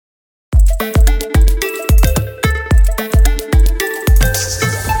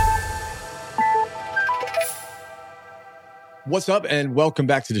What's up, and welcome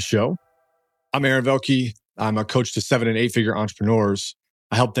back to the show. I'm Aaron Velke. I'm a coach to 7- and 8-figure entrepreneurs.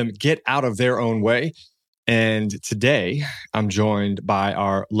 I help them get out of their own way. And today, I'm joined by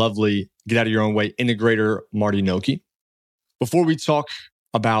our lovely Get Out of Your Own Way integrator, Marty Noki. Before we talk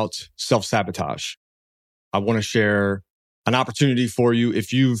about self-sabotage, I want to share an opportunity for you.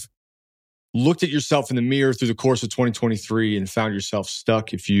 If you've looked at yourself in the mirror through the course of 2023 and found yourself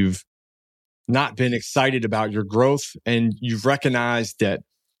stuck, if you've not been excited about your growth and you've recognized that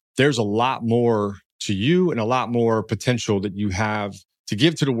there's a lot more to you and a lot more potential that you have to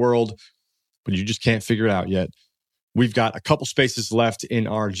give to the world, but you just can't figure it out yet. We've got a couple spaces left in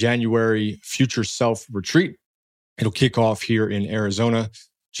our January Future Self Retreat. It'll kick off here in Arizona,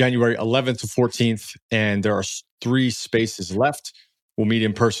 January 11th to 14th, and there are 3 spaces left. We'll meet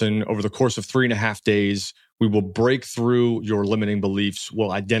in person over the course of 3.5 days. We will break through your limiting beliefs.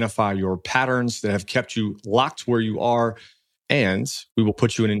 We'll identify your patterns that have kept you locked where you are, and we will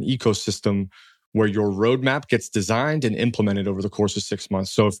put you in an ecosystem where your roadmap gets designed and implemented over the course of 6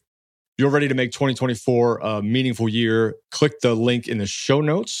 months. So if you're ready to make 2024 a meaningful year, click the link in the show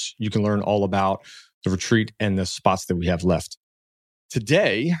notes. You can learn all about the retreat and the spots that we have left.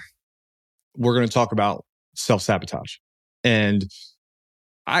 Today, we're going to talk about self-sabotage. And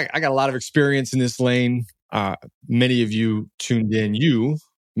I got a lot of experience in this lane. Many of you tuned in, you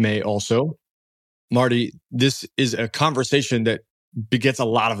may also. Marty, this is a conversation that begets a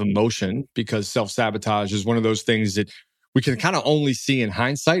lot of emotion because self-sabotage is one of those things that we can kind of only see in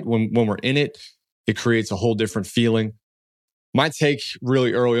hindsight. When we're in it, it creates a whole different feeling. My take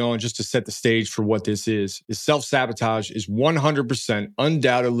really early on, just to set the stage for what this is self-sabotage is 100%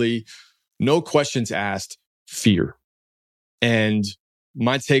 undoubtedly, no questions asked, fear. And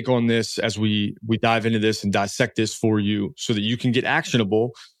my take on this as we dive into this and dissect this for you so that you can get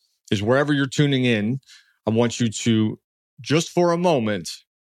actionable is wherever you're tuning in, I want you to, just for a moment,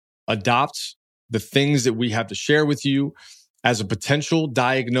 adopt the things that we have to share with you as a potential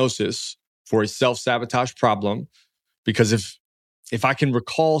diagnosis for a self-sabotage problem. Because if I can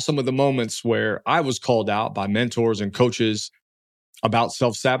recall some of the moments where I was called out by mentors and coaches about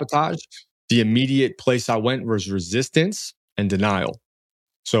self-sabotage, the immediate place I went was resistance and denial.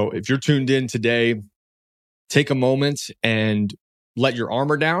 So if you're tuned in today, take a moment and let your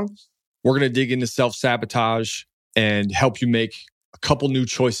armor down. We're going to dig into self-sabotage and help you make a couple new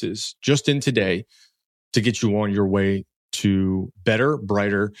choices just in today to get you on your way to better,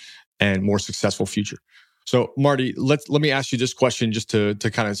 brighter, and more successful future. So Marty, let me ask you this question just to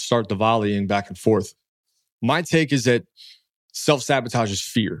kind of start the volleying back and forth. My take is that self-sabotage is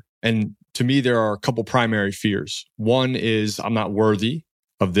fear. And to me, there are a couple primary fears. One is I'm not worthy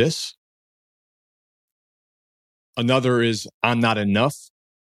of this. Another is I'm not enough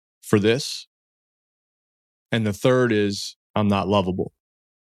for this. And the third is I'm not lovable.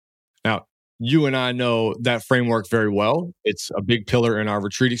 Now, you and I know that framework very well. It's a big pillar in our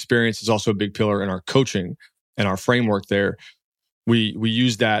retreat experience. It's also a big pillar in our coaching and our framework there. We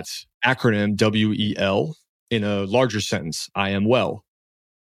use that acronym WEL in a larger sentence, I am well.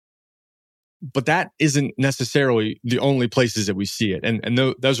 But that isn't necessarily the only places that we see it. And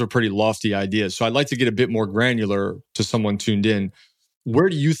those are pretty lofty ideas. So I'd like to get a bit more granular to someone tuned in. Where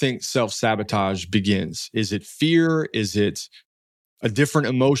do you think self-sabotage begins? Is it fear? Is it a different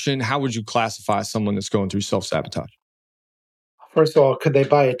emotion? How would you classify someone that's going through self-sabotage? First of all, could they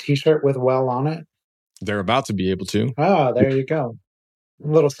buy a t-shirt with well on it? They're about to be able to. Ah, there you go. A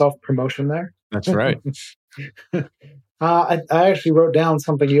little self-promotion there. That's right. I actually wrote down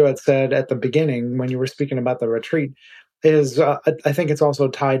something you had said at the beginning when you were speaking about the retreat. I think it's also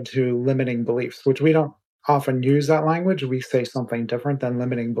tied to limiting beliefs, which we don't often use that language. We say something different than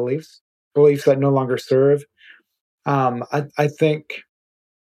limiting beliefs that no longer serve. I think,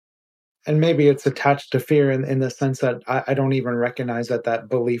 and maybe it's attached to fear in the sense that I don't even recognize that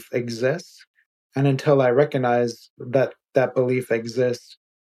belief exists. And until I recognize that belief exists,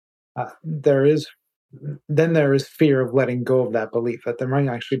 there is fear of letting go of that belief, that there might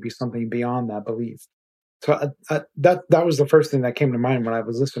actually be something beyond that belief. So that was the first thing that came to mind when I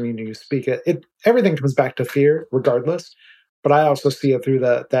was listening to you speak. Everything comes back to fear regardless, but I also see it through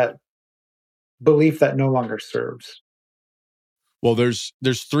that belief that no longer serves. Well, there's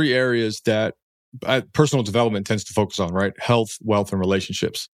 3 areas that personal development tends to focus on, right? Health, wealth, and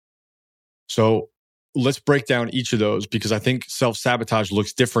relationships. So let's break down each of those because I think self-sabotage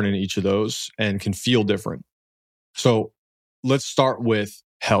looks different in each of those and can feel different. So let's start with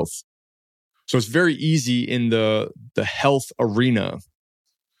health. So it's very easy in the health arena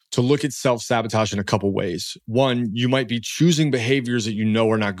to look at self-sabotage in a couple ways. One, you might be choosing behaviors that you know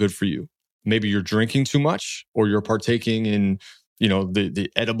are not good for you. Maybe you're drinking too much, or you're partaking in, the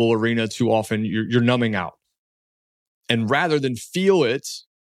edible arena too often. You're numbing out. And rather than feel it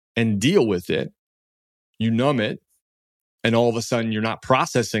and deal with it, you numb it, and all of a sudden you're not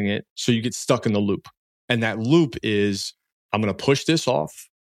processing it, so you get stuck in the loop. And that loop is, I'm going to push this off,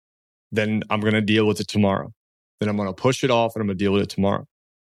 then I'm going to deal with it tomorrow. Then I'm going to push it off and I'm going to deal with it tomorrow.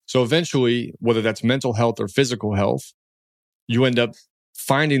 So eventually, whether that's mental health or physical health, you end up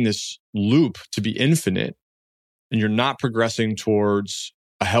finding this loop to be infinite, and you're not progressing towards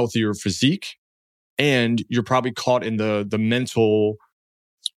a healthier physique. And you're probably caught in the mental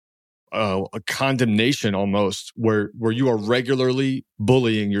a condemnation almost, where you are regularly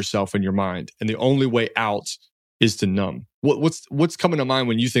bullying yourself in your mind. And the only way out is to numb. What's coming to mind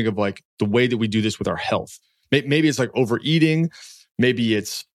when you think of like the way that we do this with our health? Maybe it's like overeating. Maybe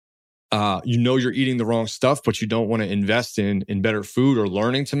it's, you're eating the wrong stuff, but you don't want to invest in better food or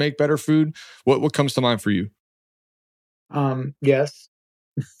learning to make better food. What comes to mind for you? Yes.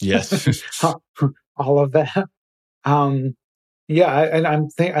 Yes. All of that. Yeah, and I'm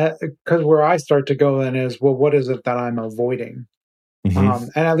thinking, because where I start to go then is, well, what is it that I'm avoiding? Mm-hmm.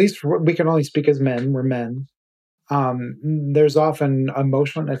 And at least we can only speak as men. We're men. There's often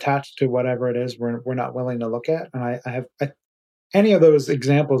emotion attached to whatever it is we're not willing to look at. And any of those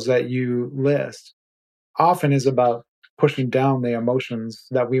examples that you list often is about pushing down the emotions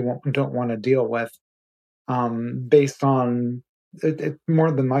that we don't want to deal with, based on it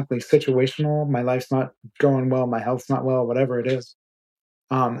more than likely situational. My life's not going well, my health's not well, whatever it is.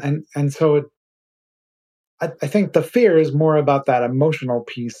 And so I think the fear is more about that emotional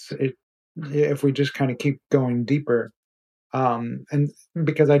piece. If we just kind of keep going deeper, and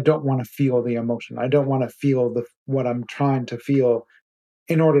because I don't want to feel the emotion, I don't want to feel what I'm trying to feel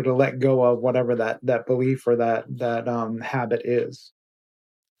in order to let go of whatever that belief or that habit is.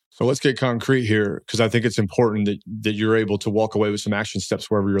 So let's get concrete here, because I think it's important that you're able to walk away with some action steps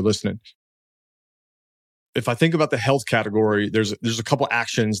wherever you're listening. If I think about the health category, there's a couple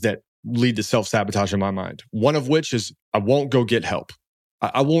actions that lead to self-sabotage in my mind. One of which is I won't go get help.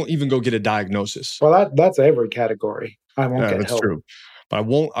 I won't even go get a diagnosis. Well, that's every category. I won't get That's help. true. But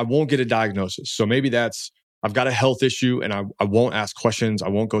I won't get a diagnosis. So maybe that's, I've got a health issue and I won't ask questions. I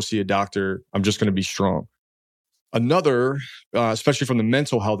won't go see a doctor. I'm just going to be strong. Another, especially from the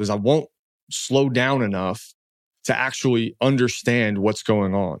mental health, is I won't slow down enough to actually understand what's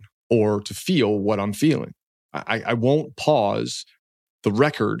going on or to feel what I'm feeling. I won't pause the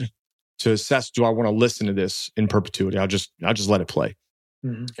record to assess, do I want to listen to this in perpetuity? I'll just let it play.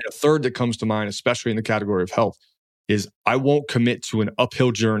 Mm-hmm. And a third that comes to mind, especially in the category of health, is I won't commit to an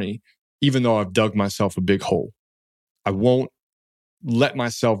uphill journey, even though I've dug myself a big hole. I won't let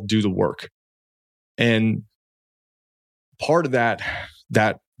myself do the work. And part of that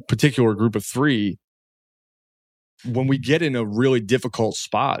particular group of three, when we get in a really difficult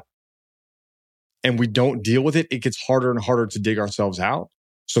spot and we don't deal with it, it gets harder and harder to dig ourselves out.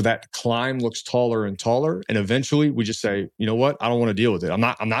 So that climb looks taller and taller. And eventually we just say, you know what? I don't want to deal with it. I'm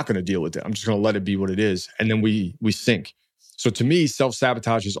not going to deal with it. I'm just going to let it be what it is. And then we sink. So to me,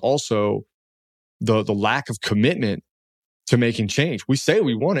 self-sabotage is also the lack of commitment to making change. We say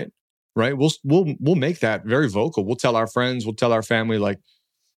we want it, right? We'll make that very vocal. We'll tell our friends, we'll tell our family, like,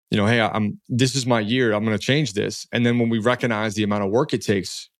 hey, this is my year. I'm going to change this. And then when we recognize the amount of work it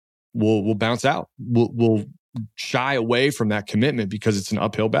takes, we'll bounce out. We'll shy away from that commitment because it's an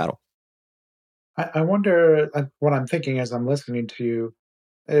uphill battle. I wonder, what I'm thinking as I'm listening to you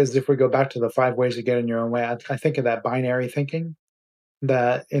is, if we go back to the 5 ways to get in your own way, I think of that binary thinking,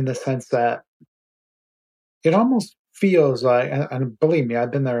 that in the sense that it almost feels like, and believe me,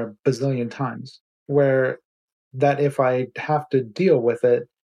 I've been there a bazillion times, where that if I have to deal with it,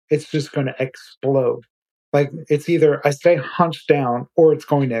 it's just going to explode. Like, it's either I stay hunched down or it's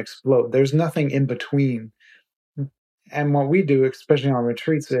going to explode. There's nothing in between. And what we do, especially on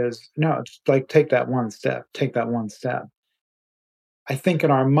retreats, is no, it's like, take that one step, take that one step. I think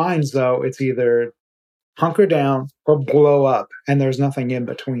in our minds, though, it's either hunker down or blow up, and there's nothing in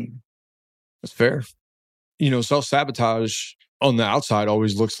between. That's fair. Self-sabotage on the outside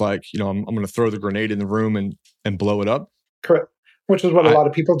always looks like, I'm going to throw the grenade in the room and blow it up. Correct. Which is what a lot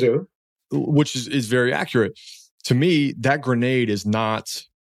of people do. Which is very accurate. To me, that grenade is not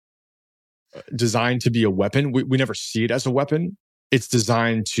designed to be a weapon. We never see it as a weapon. It's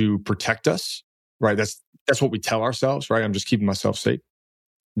designed to protect us, right? That's what we tell ourselves, right? I'm just keeping myself safe.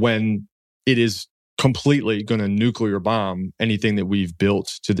 When it is completely going to nuclear bomb anything that we've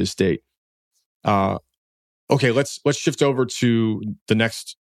built to this date. Okay, let's shift over to the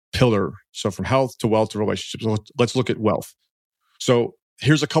next pillar. So from health to wealth to relationships, let's look at wealth. So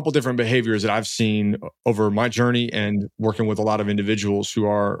here's a couple different behaviors that I've seen over my journey and working with a lot of individuals who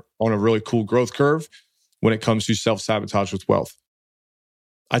are on a really cool growth curve when it comes to self-sabotage with wealth.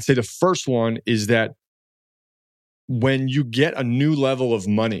 I'd say the first one is that when you get a new level of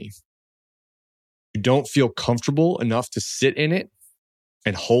money, you don't feel comfortable enough to sit in it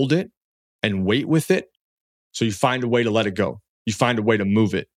and hold it and wait with it. So you find a way to let it go. You find a way to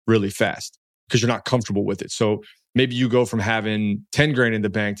move it really fast because you're not comfortable with it. So maybe you go from having 10 grand in the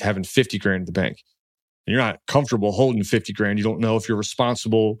bank to having 50 grand in the bank. And you're not comfortable holding 50 grand. You don't know if you're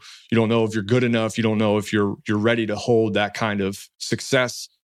responsible. You don't know if you're good enough. You don't know if you're ready to hold that kind of success.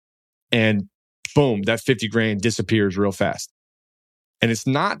 And boom, that 50 grand disappears real fast. And it's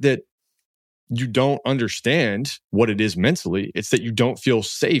not that you don't understand what it is mentally. It's that you don't feel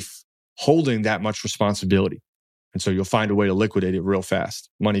safe holding that much responsibility. And so you'll find a way to liquidate it real fast.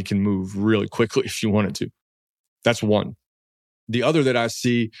 Money can move really quickly if you want it to. That's one. The other that I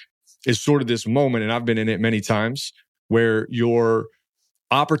see is sort of this moment, and I've been in it many times, where your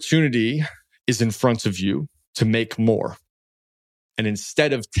opportunity is in front of you to make more. And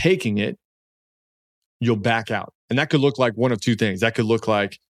instead of taking it, you'll back out. And that could look like one of two things. That could look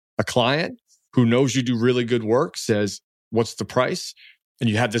like a client who knows you do really good work says, "What's the price?" And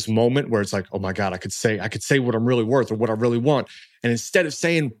you have this moment where it's like, "Oh my God, I could say what I'm really worth or what I really want." And instead of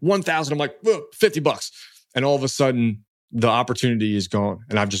saying 1,000, I'm like, $50. And all of a sudden the opportunity is gone.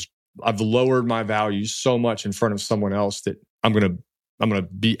 And I've lowered my value so much in front of someone else that I'm going to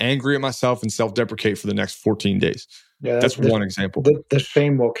be angry at myself and self-deprecate for the next 14 days. Yeah, that's one example. The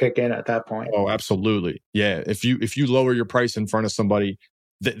shame will kick in at that point. Oh, absolutely. Yeah. If you lower your price in front of somebody,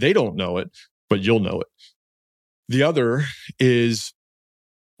 they don't know it, but you'll know it. The other is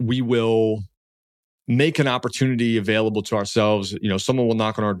we will make an opportunity available to ourselves. Someone will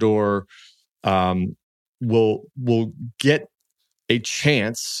knock on our door. We'll get a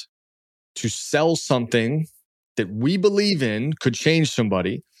chance to sell something that we believe in could change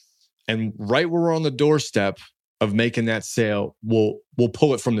somebody. And right where we're on the doorstep of making that sale, we'll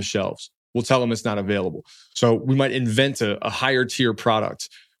pull it from the shelves. We'll tell them it's not available. So we might invent a higher tier product.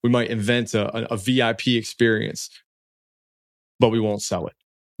 We might invent a VIP experience, but we won't sell it.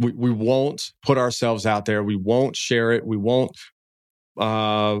 We won't put ourselves out there. We won't share it. We won't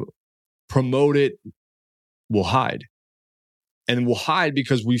promote it. We'll hide. And we'll hide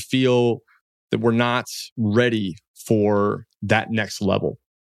because we feel that we're not ready for that next level.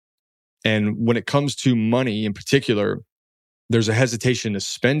 And when it comes to money in particular, there's a hesitation to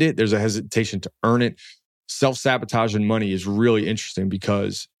spend it. There's a hesitation to earn it. Self-sabotage in money is really interesting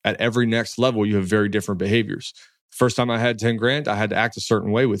because at every next level, you have very different behaviors. First time I had 10 grand, I had to act a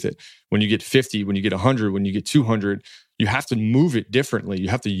certain way with it. When you get 50, when you get 100, when you get 200, you have to move it differently. You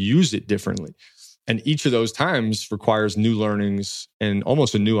have to use it differently. And each of those times requires new learnings and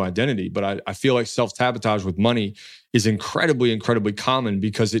almost a new identity. But I feel like self-sabotage with money is incredibly, incredibly common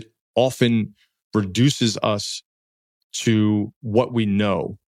because it often reduces us to what we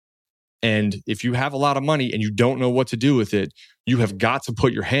know. And if you have a lot of money and you don't know what to do with it, you have got to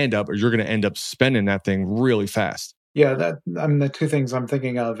put your hand up or you're going to end up spending that thing really fast. Yeah, the two things I'm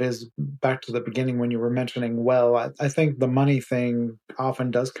thinking of is back to the beginning when you were mentioning, I think the money thing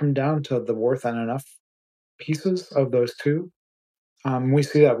often does come down to the worth and enough pieces of those two. We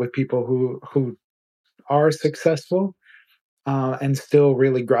see that with people who are successful and still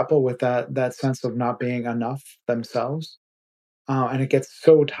really grapple with that sense of not being enough themselves. And it gets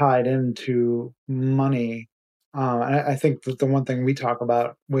so tied into money. And I think that the one thing we talk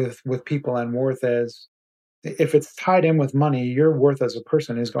about with people and worth is if it's tied in with money, your worth as a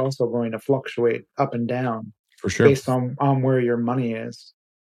person is also going to fluctuate up and down for sure based on where your money is.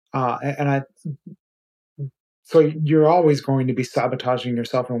 So you're always going to be sabotaging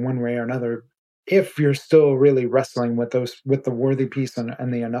yourself in one way or another if you're still really wrestling with the worthy piece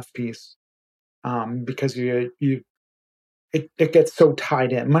and the enough piece, because it gets so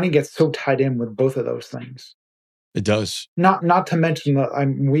tied in. Money gets so tied in with both of those things. It does. Not to mention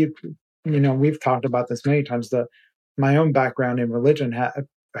that we've talked about this many times. My own background in religion,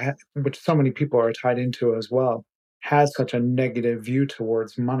 which so many people are tied into as well, has such a negative view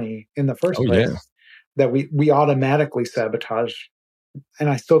towards money in the first place. Yeah. That we automatically sabotage. And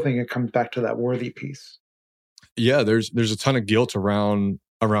I still think it comes back to that worthy piece. Yeah, there's a ton of guilt around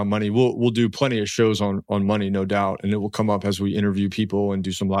money. We'll do plenty of shows on money, no doubt, and it will come up as we interview people and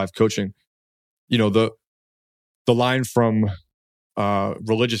do some live coaching. The line from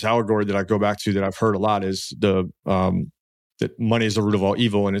religious allegory that I go back to that I've heard a lot is the that money is the root of all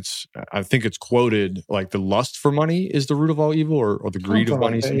evil. And I think it's quoted like the lust for money is the root of all evil, or the greed Something of like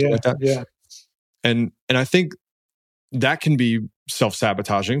money, that. something Yeah. like that. Yeah. And I think that can be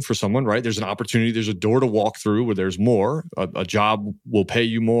self-sabotaging for someone, right? There's an opportunity, there's a door to walk through where there's more. A job will pay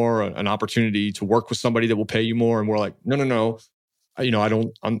you more, an opportunity to work with somebody that will pay you more. And we're like, no. I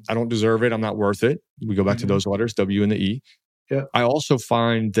don't deserve it. I'm not worth it. We go back to those letters, W and the E. Yeah. I also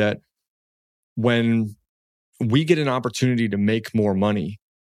find that when we get an opportunity to make more money,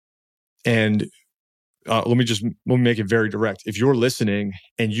 and let me make it very direct. If you're listening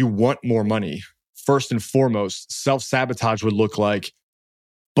and you want more money, first and foremost, self-sabotage would look like,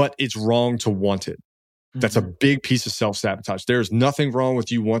 but it's wrong to want it. That's a big piece of self-sabotage. There's nothing wrong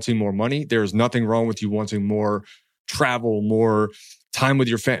with you wanting more money. There's nothing wrong with you wanting more travel, more time with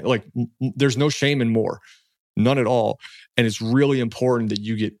your family. Like, there's no shame in more, none at all. And it's really important that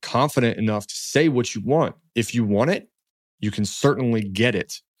you get confident enough to say what you want. If you want it, you can certainly get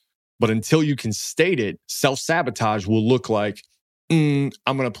it. But until you can state it, self-sabotage will look like, I'm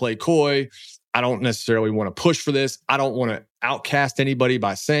going to play coy. I don't necessarily want to push for this. I don't want to outcast anybody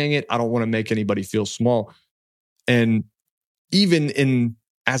by saying it. I don't want to make anybody feel small. And even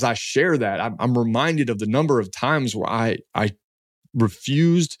as I share that, I'm reminded of the number of times where I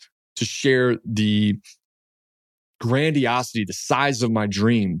refused to share the grandiosity, the size of my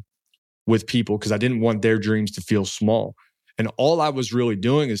dream with people because I didn't want their dreams to feel small. And all I was really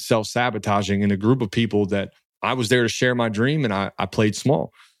doing is self-sabotaging in a group of people that I was there to share my dream, and I played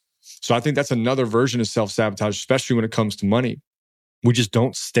small. So I think that's another version of self-sabotage, especially when it comes to money. We just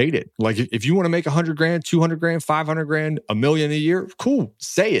don't state it. Like, if you want to make 100 grand, 200 grand, 500 grand, $1 million a year, cool,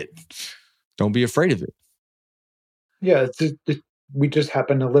 say it. Don't be afraid of it. Yeah, we just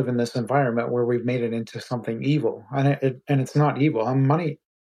happen to live in this environment where we've made it into something evil, and it's not evil.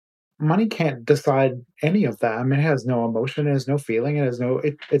 Money can't decide any of that. I mean, it has no emotion, it has no feeling,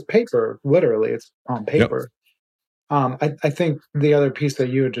 it's paper. Literally, it's on Yep. paper. I think the other piece that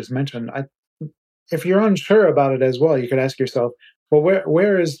you had just mentioned, if you're unsure about it as well, you could ask yourself, well,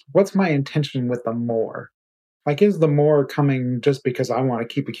 what's my intention with the more? Like, is the more coming just because I want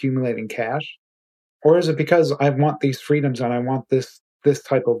to keep accumulating cash? Or is it because I want these freedoms and I want this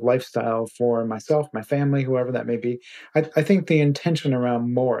type of lifestyle for myself, my family, whoever that may be? I think the intention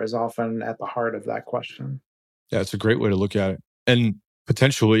around more is often at the heart of that question. Yeah, it's a great way to look at it. And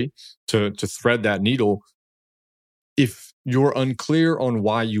potentially to thread that needle, if you're unclear on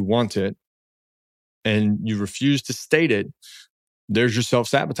why you want it and you refuse to state it, there's your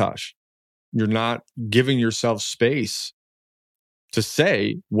self-sabotage. You're not giving yourself space to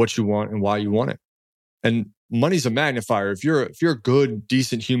say what you want and why you want it. And money's a magnifier. If you're a good,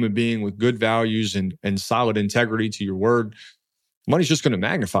 decent human being with good values and solid integrity to your word, money's just going to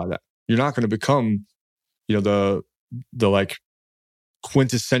magnify that. You're not going to become, the like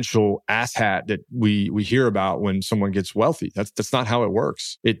quintessential asshat that we hear about when someone gets wealthy. That's not how it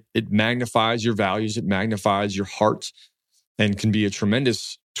works. It magnifies your values, it magnifies your heart, and can be a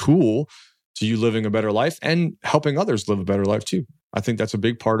tremendous tool to you living a better life and helping others live a better life too. I think that's a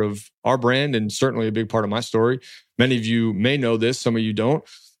big part of our brand and certainly a big part of my story. Many of you may know this, some of you don't.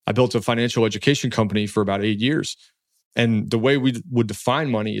 I built a financial education company for about 8 years. And the way we would define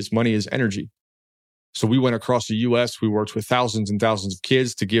money is energy. So we went across the US, we worked with thousands and thousands of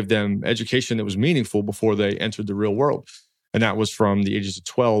kids to give them education that was meaningful before they entered the real world. And that was from the ages of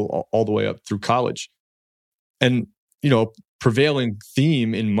 12 all the way up through college. And, prevailing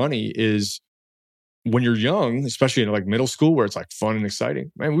theme in money is when you're young, especially in like middle school where it's like fun and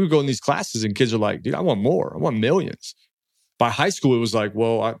exciting, man, we would go in these classes and kids are like, dude, I want more. I want millions. By high school, it was like,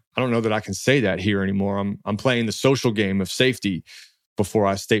 well, I don't know that I can say that here anymore. I'm playing the social game of safety before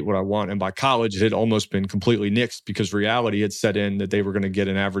I state what I want. And by college, it had almost been completely nixed because reality had set in that they were going to get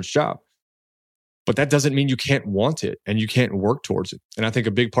an average job. But that doesn't mean you can't want it and you can't work towards it. And I think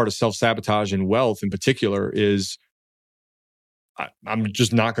a big part of self-sabotage and wealth in particular is I'm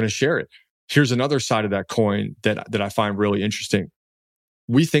just not going to share it. Here's another side of that coin that I find really interesting.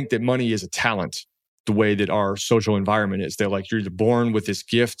 We think that money is a talent, the way that our social environment is. They're like, you're either born with this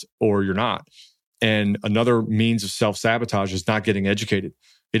gift or you're not. And another means of self-sabotage is not getting educated.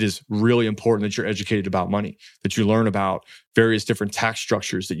 It is really important that you're educated about money, that you learn about various different tax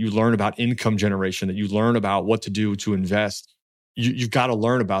structures, that you learn about income generation, that you learn about what to do to invest. You've got to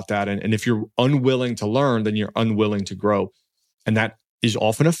learn about that. And if you're unwilling to learn, then you're unwilling to grow. And that is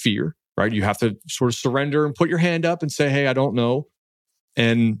often a fear, right? You have to sort of surrender and put your hand up and say, hey, I don't know.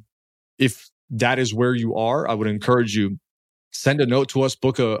 And if that is where you are, I would encourage you, send a note to us,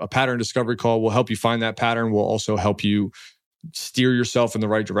 book a pattern discovery call. We'll help you find that pattern. We'll also help you steer yourself in the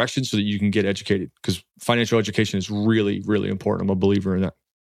right direction so that you can get educated, because financial education is really, really important. I'm a believer in that.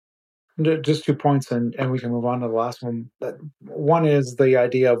 Just 2 points, and we can move on to the last one. One is the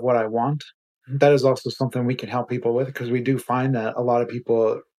idea of what I want. That is also something we can help people with, because we do find that a lot of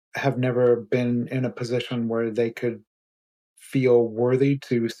people have never been in a position where they could feel worthy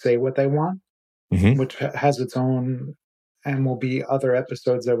to say what they want, which has its own, and will be other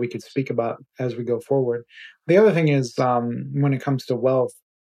episodes that we could speak about as we go forward. The other thing is, when it comes to wealth,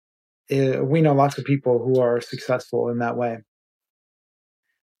 we know lots of people who are successful in that way.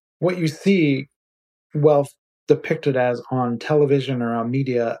 What you see wealth depicted as on television or on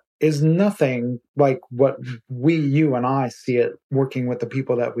media is nothing like what you and I see it working with the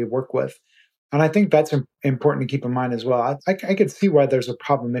people that we work with. And I think that's important to keep in mind as well. I could see why there's a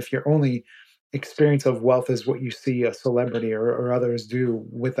problem if your only experience of wealth is what you see a celebrity or others do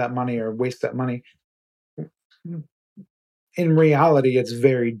with that money or waste that money. In reality, it's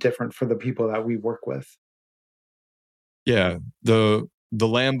very different for the people that we work with. Yeah. The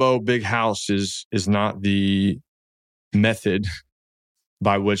Lambo big house is not the method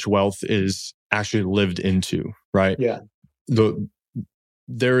by which wealth is actually lived into, right? Yeah.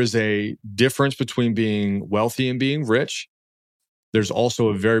 There is a difference between being wealthy and being rich. There's also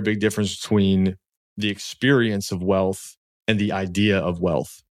a very big difference between the experience of wealth and the idea of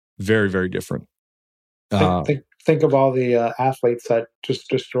wealth. Very, very different. Think of all the athletes that just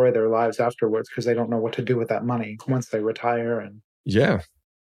destroy their lives afterwards because they don't know what to do with that money once they retire. And yeah,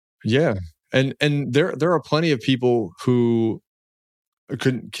 and there are plenty of people who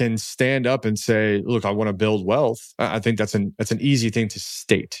can stand up and say, "Look, I want to build wealth." I think that's an easy thing to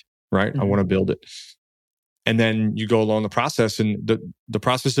state, right? I want to build it. And then you go along the process, and the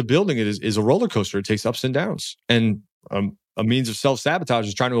process of building it is a roller coaster. It takes ups and downs, and a means of self-sabotage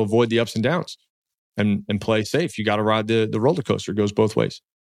is trying to avoid the ups and downs and play safe. You got to ride the roller coaster. It goes both ways.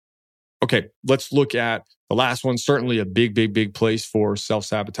 Okay, let's look at the last one. Certainly a big place for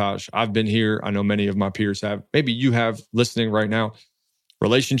self-sabotage. I've been here. I know many of my peers have. Maybe you have listening right now.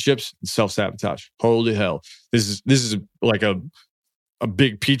 Relationships and self-sabotage. Holy hell. This is like a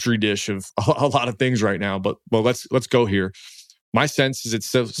big petri dish of a lot of things right now, but let's go here. My sense is it's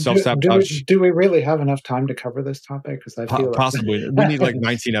self-sabotage. Do we really have enough time to cover this topic? Because I feel possibly we need like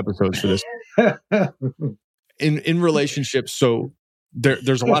 19 episodes for this. In relationships, so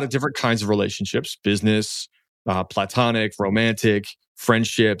there's a lot of different kinds of relationships: business, platonic, romantic,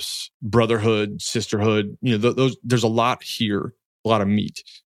 friendships, brotherhood, sisterhood. There's a lot here, a lot of meat.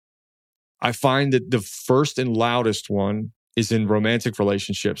 I find that the first and loudest one is in romantic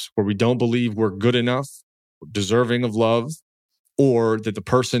relationships, where we don't believe we're good enough, deserving of love, or that the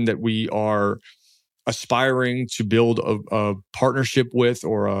person that we are aspiring to build a partnership with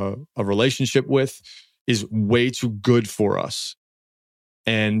or a relationship with is way too good for us.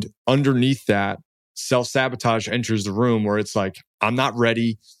 And underneath that, self-sabotage enters the room, where it's like, I'm not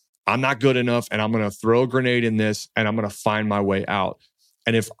ready, I'm not good enough, and I'm going to throw a grenade in this, and I'm going to find my way out.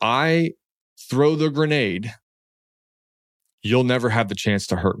 And if I throw the grenade, you'll never have the chance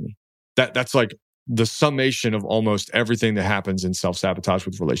to hurt me. That's like the summation of almost everything that happens in self-sabotage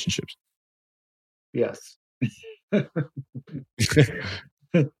with relationships. Yes.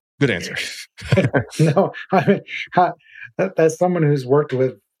 Good answer. No, I mean, as someone who's worked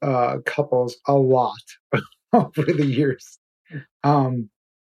with couples a lot over the years,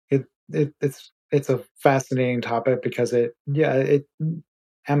 it's a fascinating topic, because am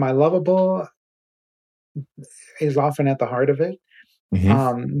I lovable is often at the heart of it.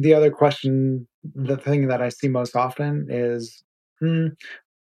 The other question, the thing that I see most often is,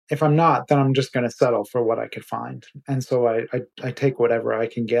 if I'm not, then I'm just going to settle for what I could find. And so I take whatever I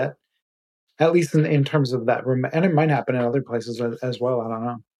can get, at least in terms of that. And it might happen in other places as well. I don't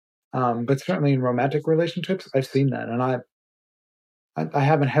know. But certainly in romantic relationships, I've seen that. And I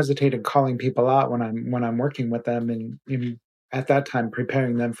haven't hesitated calling people out when I'm working with them and at that time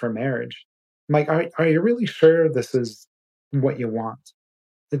preparing them for marriage. I'm like, are you really sure this is what you want?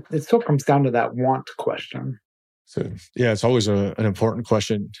 It still comes down to that want question. So yeah, it's always an important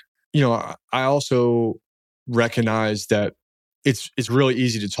question. I also recognize that it's really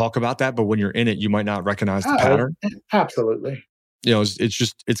easy to talk about that, but when you're in it, you might not recognize the pattern. Absolutely.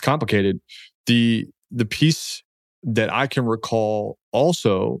 It's complicated. The piece that I can recall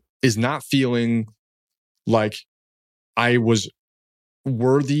also is not feeling like I was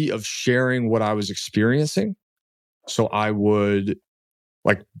worthy of sharing what I was experiencing. So I would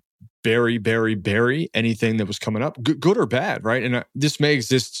like bury anything that was coming up, good or bad, right? And this may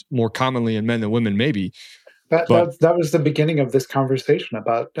exist more commonly in men than women, maybe. That was the beginning of this conversation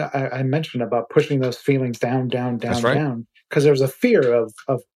about, I mentioned about pushing those feelings down. That's right. Down. because there's a fear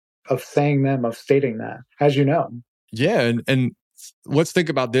of saying them, of stating that, as you know. Yeah, and let's think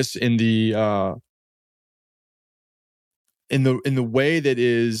about this in the way that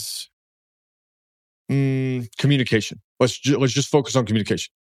is communication. Let's just focus on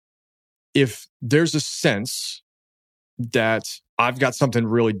communication. If there's a sense that I've got something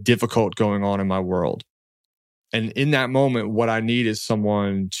really difficult going on in my world, and in that moment, what I need is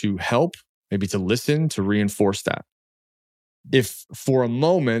someone to help, maybe to listen, to reinforce that. If for a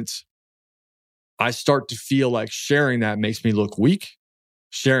moment I start to feel like sharing that makes me look weak,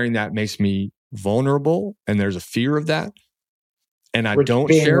 sharing that makes me vulnerable, and there's a fear of that, and I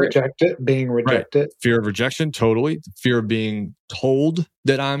don't share it. Being rejected. Right. Fear of rejection, totally. Fear of being told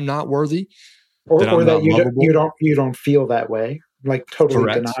that I'm not worthy, that I'm or not that lovable. you don't feel that way, like totally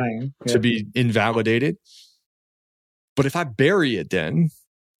Correct. denying. To be invalidated. But if I bury it, then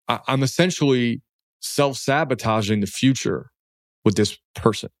I'm essentially self-sabotaging the future with this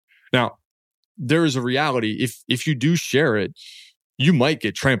person. Now, there is a reality. If you do share it, you might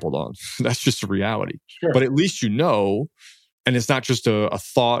get trampled on. That's just a reality. Sure. But at least you know, and it's not just a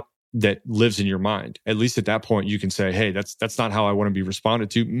thought that lives in your mind. At least at that point, you can say, hey, that's not how I want to be responded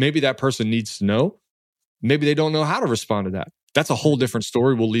to. Maybe that person needs to know. Maybe they don't know how to respond to that. That's a whole different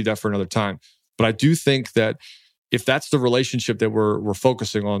story. We'll leave that for another time. But I do think that if that's the relationship that we're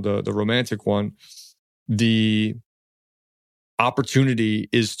focusing on, the romantic one, the opportunity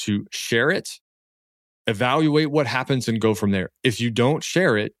is to share it, evaluate what happens, and go from there. If you don't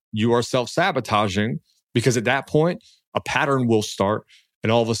share it, you are self-sabotaging, because at that point, a pattern will start,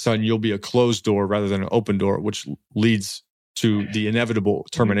 and all of a sudden you'll be a closed door rather than an open door, which leads to the inevitable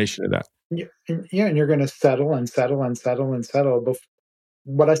termination of that. Yeah, and you're going to settle and settle and settle and settle.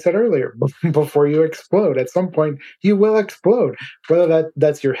 What I said earlier, before you explode. At some point, you will explode. Whether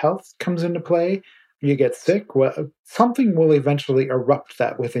that's your health comes into play, you get sick, something will eventually erupt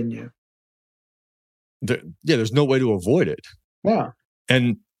that within you. There's no way to avoid it. Yeah.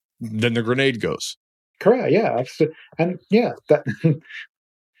 And then the grenade goes. Correct. Yeah. And yeah,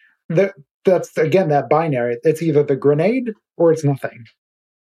 that's again that binary. It's either the grenade or it's nothing.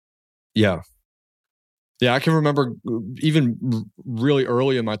 Yeah. Yeah, I can remember even really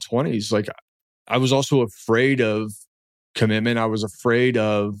early in my 20s, like I was also afraid of commitment. I was afraid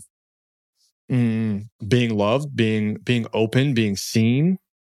of being loved, being open, being seen,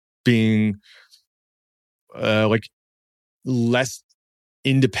 being like less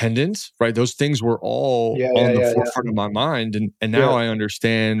independent, right? Those things were all on the forefront of my mind. And now I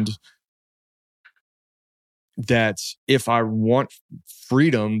understand that if I want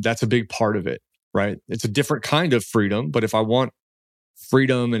freedom, that's a big part of it, right? It's a different kind of freedom, but if I want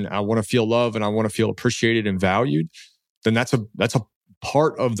freedom and I want to feel love and I want to feel appreciated and valued, then that's a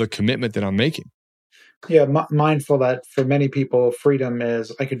part of the commitment that I'm making. Yeah, mindful that for many people, freedom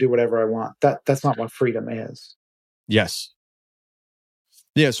is I can do whatever I want. That's not what freedom is. Yes.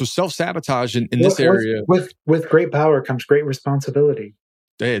 Yeah. So self-sabotage in this area. With great power comes great responsibility.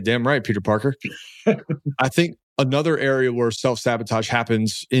 Hey, damn right, Peter Parker. I think another area where self-sabotage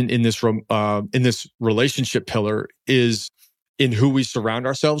happens in this relationship pillar is in who we surround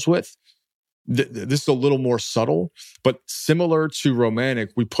ourselves with. This is a little more subtle, but similar to romantic,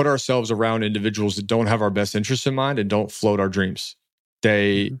 we put ourselves around individuals that don't have our best interests in mind and don't float our dreams.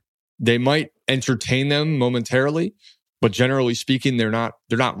 They might entertain them momentarily, but generally speaking, they're not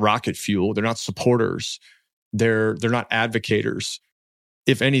rocket fuel. They're not supporters. They're not advocators.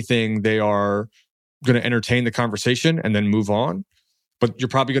 If anything, they are going to entertain the conversation and then move on. But you're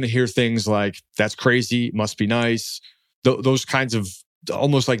probably going to hear things like, that's crazy, must be nice. Those kinds of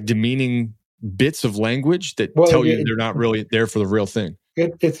almost like demeaning bits of language that tell you they're not really there for the real thing.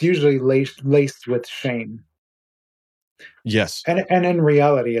 It's usually laced with shame. Yes. And in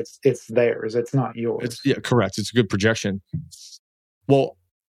reality, it's theirs. It's not yours. Correct. It's a good projection. Well,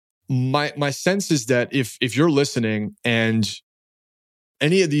 my sense is that if you're listening and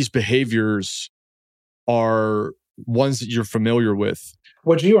any of these behaviors are ones that you're familiar with.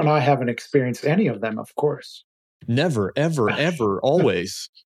 Which you and I haven't experienced any of them, of course. Never, ever, ever, always.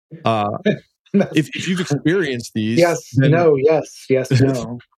 If you've experienced these, yes, no,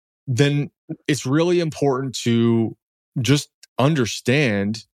 then it's really important to just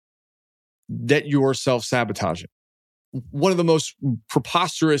understand that you're self-sabotaging. One of the most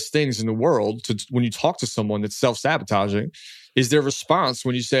preposterous things in the world when you talk to someone that's self-sabotaging is their response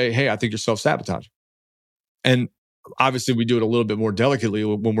when you say, hey, I think you're self-sabotaging. And obviously we do it a little bit more delicately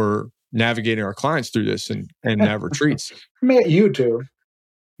when we're navigating our clients through this and have retreats. You do.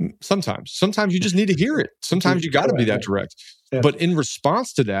 Sometimes you just need to hear it. Sometimes you got to be that direct. Yeah. But in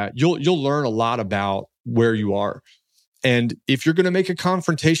response to that, you'll learn a lot about where you are. And if you're going to make a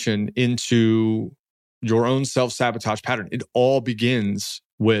confrontation into your own self-sabotage pattern, it all begins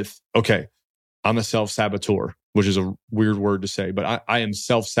with, okay, I'm a self-saboteur, which is a weird word to say, but I am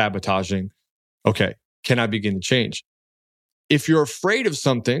self-sabotaging. Okay, can I begin to change? If you're afraid of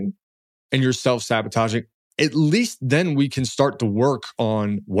something and you're self-sabotaging, at least then we can start to work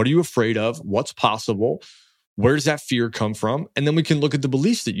on what are you afraid of? What's possible? Where does that fear come from? And then we can look at the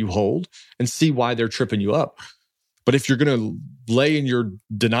beliefs that you hold and see why they're tripping you up. But if you're going to lay in your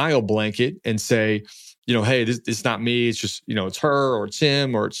denial blanket and say, hey, it's not me. It's just, it's her or it's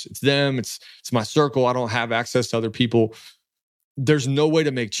him or it's them. It's my circle. I don't have access to other people. There's no way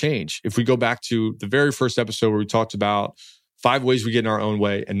to make change. If we go back to the very first episode where we talked about 5 ways we get in our own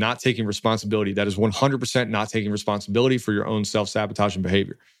way and not taking responsibility, that is 100% not taking responsibility for your own self-sabotaging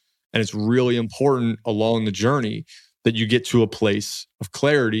behavior. And it's really important along the journey that you get to a place of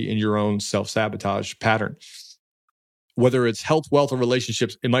clarity in your own self-sabotage pattern. Whether it's health, wealth, or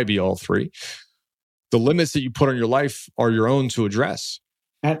relationships, it might be all 3. The limits that you put on your life are your own to address.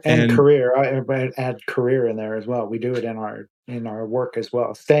 And career. I add career in there as well. We do it in our work as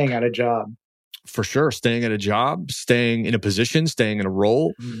well. Staying at a job. For sure. Staying at a job, staying in a position, staying in a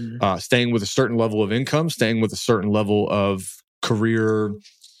role, staying with a certain level of income, staying with a certain level of career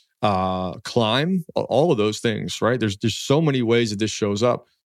climb, all of those things, right? There's so many ways that this shows up.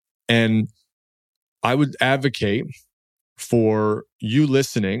 And I would advocate for you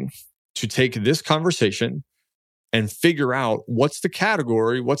listening to take this conversation and figure out what's the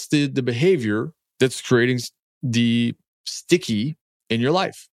category, what's the behavior that's creating the sticky in your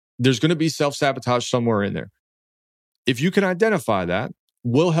life. There's going to be self-sabotage somewhere in there. If you can identify that,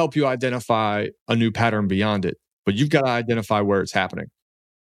 we'll help you identify a new pattern beyond it, but you've got to identify where it's happening.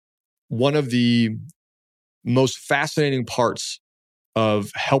 One of the most fascinating parts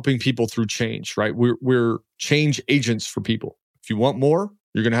of helping people through change, right? We're change agents for people. If you want more,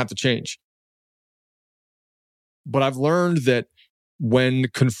 you're going to have to change. But I've learned that when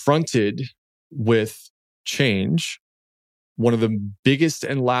confronted with change, one of the biggest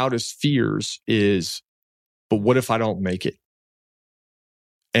and loudest fears is, but what if I don't make it?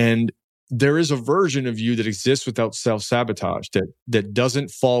 And there is a version of you that exists without self-sabotage that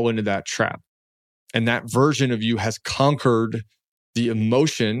doesn't fall into that trap. And that version of you has conquered the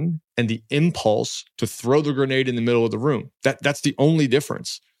emotion and the impulse to throw the grenade in the middle of the room. That's the only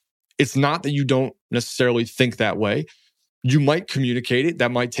difference. It's not that you don't necessarily think that way. You might communicate it.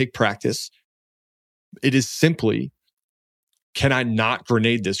 That might take practice. It is simply, can I not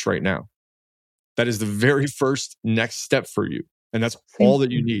grenade this right now? That is the very first next step for you. And that's all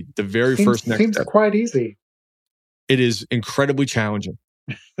that you need. The very first next step. Seems quite easy. It is incredibly challenging.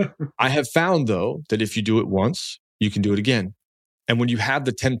 I have found, though, that if you do it once, you can do it again. And when you have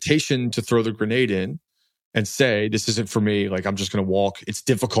the temptation to throw the grenade in and say, this isn't for me, like I'm just going to walk, it's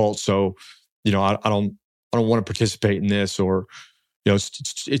difficult. So, I don't want to participate in this, or,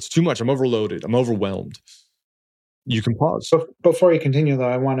 it's too much. I'm overloaded. I'm overwhelmed. You can pause. Before you continue, though,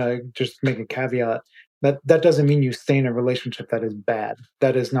 I want to just make a caveat. That doesn't mean you stay in a relationship that is bad.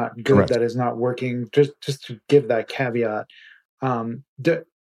 That is not good. Correct. That is not working. Just to give that caveat.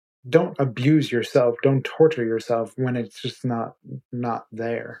 Don't abuse yourself. Don't torture yourself when it's just not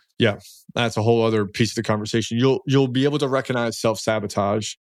there. Yeah, that's a whole other piece of the conversation. You'll be able to recognize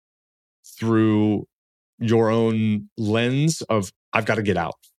self-sabotage through your own lens of, I've got to get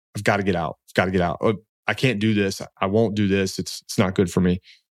out. I've got to get out. I've got to get out. I can't do this. I won't do this. It's not good for me.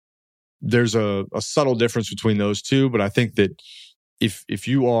 There's a subtle difference between those two, but I think that if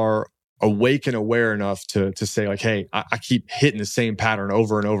you are awake and aware enough to say like, hey, I keep hitting the same pattern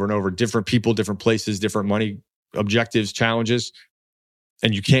over and over and over, different people, different places, different money objectives, challenges,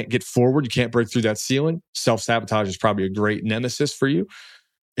 and you can't get forward, you can't break through that ceiling, self-sabotage is probably a great nemesis for you.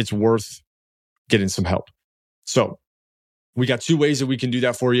 It's worth getting some help. So we got 2 ways that we can do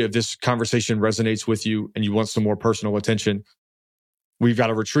that for you. If this conversation resonates with you and you want some more personal attention, we've got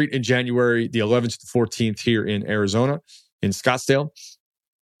a retreat in January, the 11th to the 14th here in Arizona, in Scottsdale.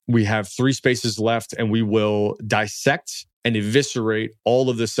 We have 3 spaces left, and we will dissect and eviscerate all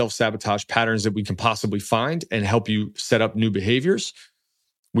of the self-sabotage patterns that we can possibly find and help you set up new behaviors.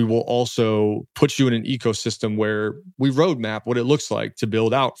 We will also put you in an ecosystem where we roadmap what it looks like to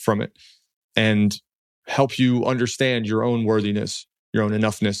build out from it and help you understand your own worthiness, your own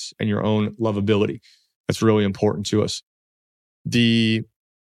enoughness, and your own lovability. That's really important to us. The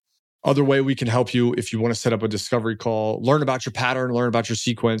other way we can help you, if you want to set up a discovery call, learn about your pattern, learn about your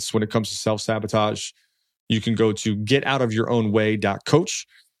sequence when it comes to self-sabotage, you can go to getoutofyourownway.coach.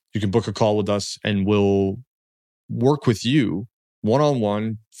 You can book a call with us and we'll work with you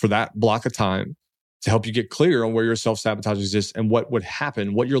one-on-one for that block of time to help you get clear on where your self-sabotage exists and what would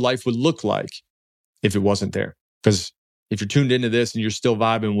happen, what your life would look like if it wasn't there. Because if you're tuned into this and you're still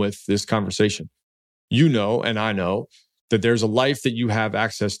vibing with this conversation, you know, and I know that there's a life that you have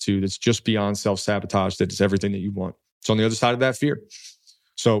access to that's just beyond self-sabotage, that is everything that you want. It's on the other side of that fear.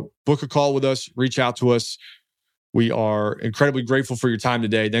 So book a call with us, reach out to us. We are incredibly grateful for your time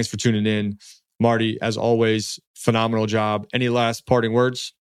today. Thanks for tuning in. Marty, as always, phenomenal job. Any last parting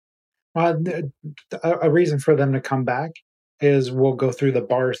words? A reason for them to come back is we'll go through the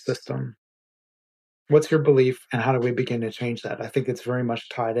bar system. What's your belief and how do we begin to change that? I think it's very much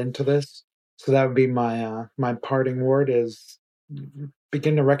tied into this. So that would be my parting word is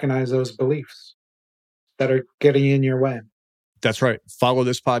begin to recognize those beliefs that are getting in your way. That's right. Follow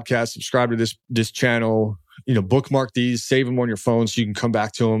this podcast, subscribe to this channel, bookmark these, save them on your phone so you can come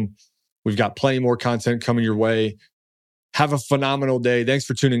back to them. We've got plenty more content coming your way. Have a phenomenal day. Thanks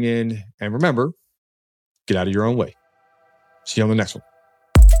for tuning in. And remember, get out of your own way. See you on the next one.